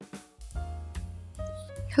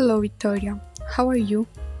Hello Victoria, how are you?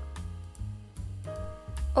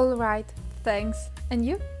 All right, thanks. And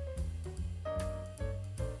you?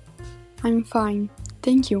 I'm fine,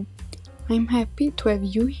 thank you. I'm happy to have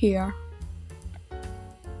you here.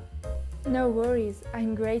 No worries,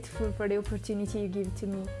 I'm grateful for the opportunity you give to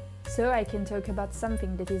me, so I can talk about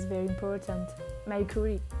something that is very important, Marie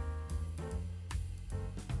Curie.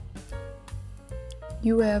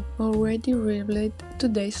 You have already revealed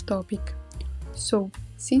today's topic. So,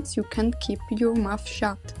 since you can't keep your mouth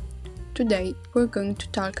shut, today we're going to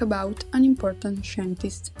talk about an important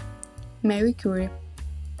scientist, Marie Curie.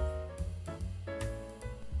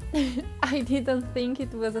 I didn't think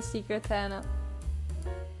it was a secret, Anna.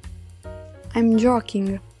 I'm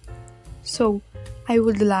joking. So, I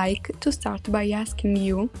would like to start by asking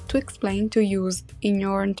you to explain to us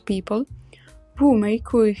ignorant people who Marie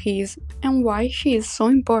Curie is and why she is so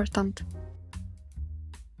important.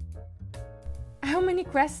 How many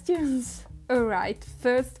questions? Alright,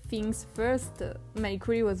 first things first. Marie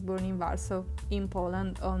Curie was born in Warsaw, in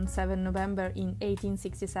Poland, on 7 November in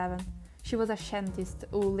 1867. She was a scientist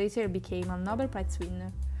who later became a Nobel Prize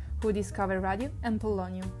winner, who discovered radium and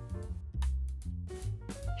polonium.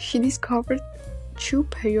 She discovered two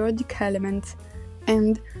periodic elements,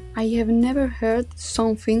 and I have never heard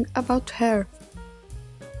something about her.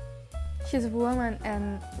 She's a woman,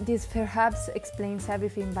 and this perhaps explains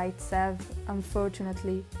everything by itself,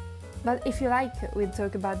 unfortunately. But if you like, we'll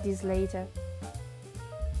talk about this later.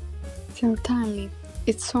 Certainly,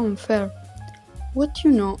 it's so unfair. What do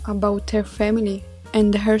you know about her family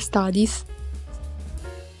and her studies?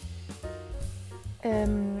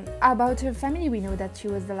 About her family, we know that she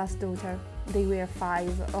was the last daughter. They were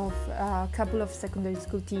five of a couple of secondary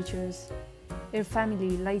school teachers. Her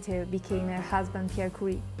family later became her husband Pierre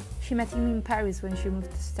Curie. She met him in Paris when she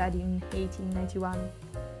moved to study in 1891.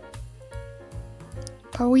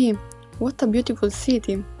 Paris, what a beautiful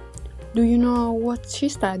city! Do you know what she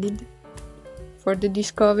studied? For the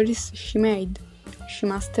discoveries she made, she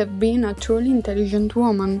must have been a truly intelligent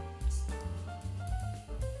woman.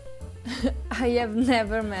 I have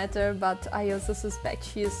never met her, but I also suspect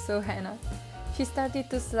she is so Hannah. She started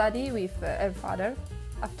to study with her father.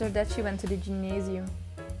 After that, she went to the gymnasium.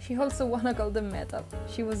 She also won a golden medal.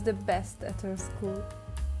 She was the best at her school.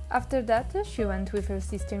 After that, she went with her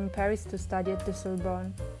sister in Paris to study at the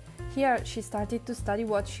Sorbonne. Here, she started to study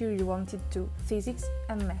what she really wanted to, physics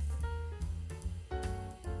and math.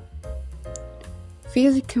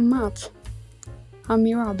 Physics and math.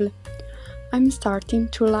 Admirable. I'm starting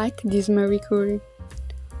to like this Marie Curie.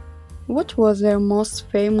 What was her most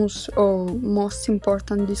famous or most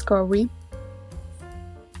important discovery?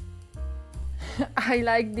 I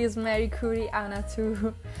like this Marie Curie Anna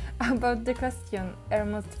too. About the question, her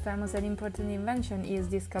most famous and important invention is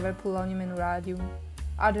discover polonium and radium,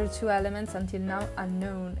 other two elements until now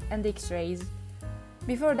unknown, and X-rays.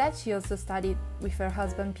 Before that, she also studied with her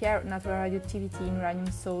husband Pierre natural radioactivity in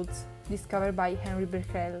uranium salts, discovered by Henri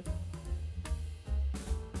Becquerel.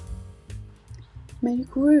 Marie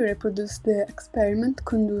Curie reproduced the experiment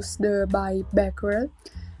conducted by Becquerel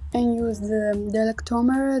and used the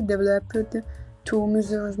electrometer developed to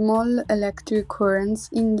measure small electric currents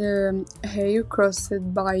in the air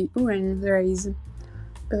crossed by uranium rays.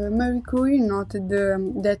 Marie Curie noted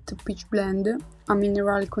that pitch blende, a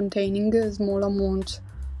mineral containing a small amount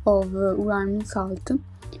of uranium salt,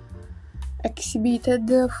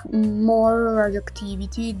 exhibited more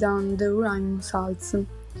radioactivity than the uranium salts.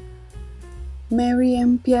 Mary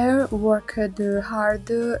and Pierre worked hard,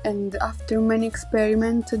 and after many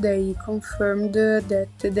experiments they confirmed that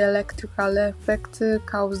the electrical effects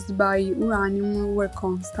caused by uranium were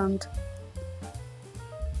constant.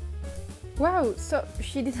 Wow, so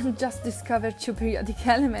she didn't just discover two periodic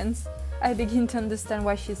elements. I begin to understand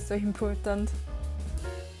why she's so important.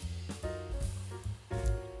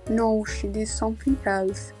 No, she did something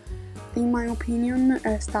else. In my opinion,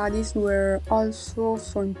 her studies were also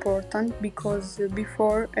so important because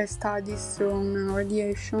before her studies on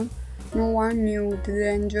radiation, no one knew the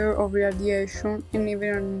danger of radiation and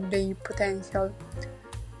even the potential.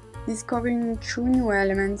 Discovering two new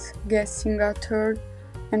elements, guessing at her,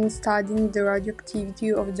 and studying the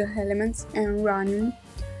radioactivity of the elements and uranium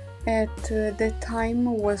at that time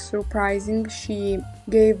was surprising. She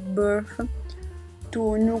gave birth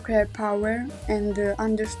to nuclear power and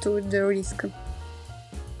understood the risk.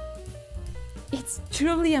 It's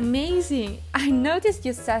truly amazing! I noticed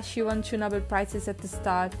you said she won two Nobel Prizes at the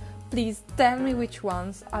start. Please tell me which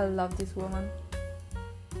ones. I love this woman.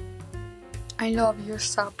 I love your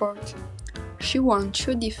support. She won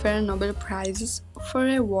two different Nobel Prizes for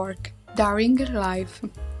her work during her life.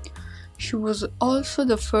 She was also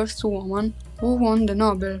the first woman who won the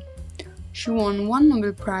Nobel. She won one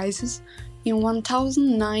Nobel Prize in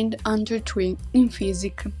 1903 in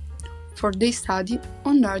physics for the study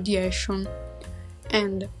on radiation,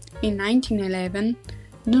 and in 1911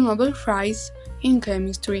 the Nobel Prize in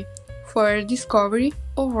chemistry for her discovery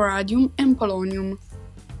of radium and polonium.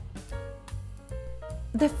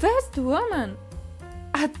 The first woman!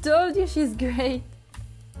 I told you she's great!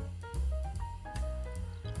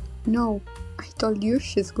 No, I told you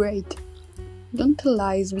she's great. Don't tell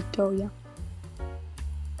lies, Victoria.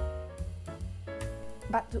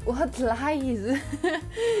 But what lies?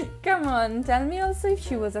 Come on, tell me also if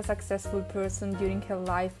she was a successful person during her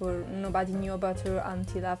life or nobody knew about her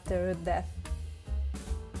until after her death.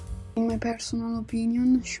 In my personal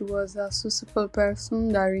opinion, she was a successful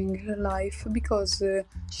person during her life because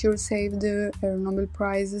she received her Nobel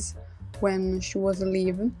Prizes when she was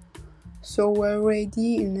alive. So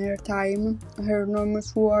already in her time, her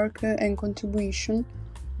enormous work and contribution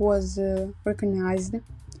was recognized.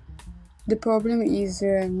 The problem is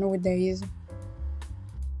nowadays.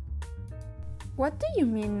 What do you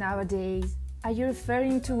mean nowadays? Are you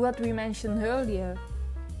referring to what we mentioned earlier?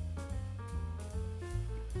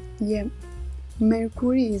 Yeah, Marie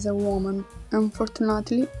Curie is a woman.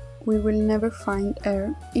 Unfortunately, we will never find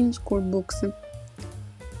her in school books.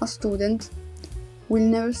 A student will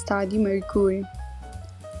never study Marie Curie,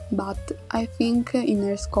 but I think in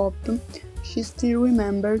her scope she still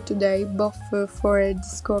remembered today both for her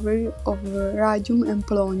discovery of radium and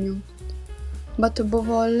polonium, but above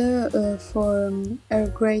all for her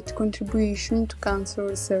great contribution to cancer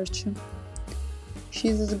research. She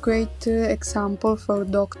is a great example for a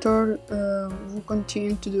doctor who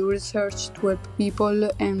continue to do research to help people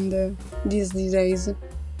and this disease.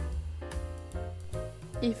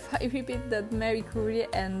 If I repeat that Marie Curie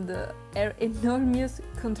and her enormous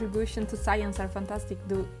contribution to science are fantastic,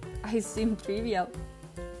 do I seem trivial?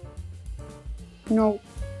 No,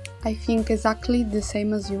 I think exactly the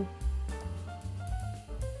same as you.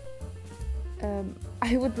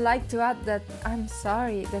 I would like to add that I'm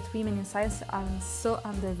sorry that women in science are so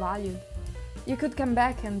undervalued. You could come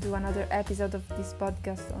back and do another episode of this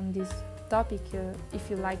podcast on this topic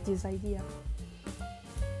if you like this idea.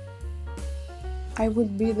 I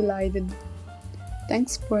would be delighted.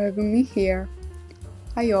 Thanks for having me here.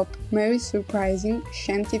 I hope Mary's surprising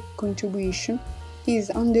scientific contribution is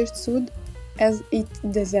understood as it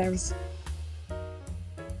deserves.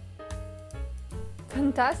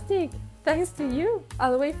 Fantastic! Thanks to you!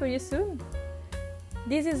 I'll wait for you soon.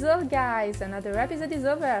 This is all, guys. Another episode is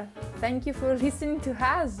over. Thank you for listening to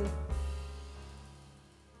us.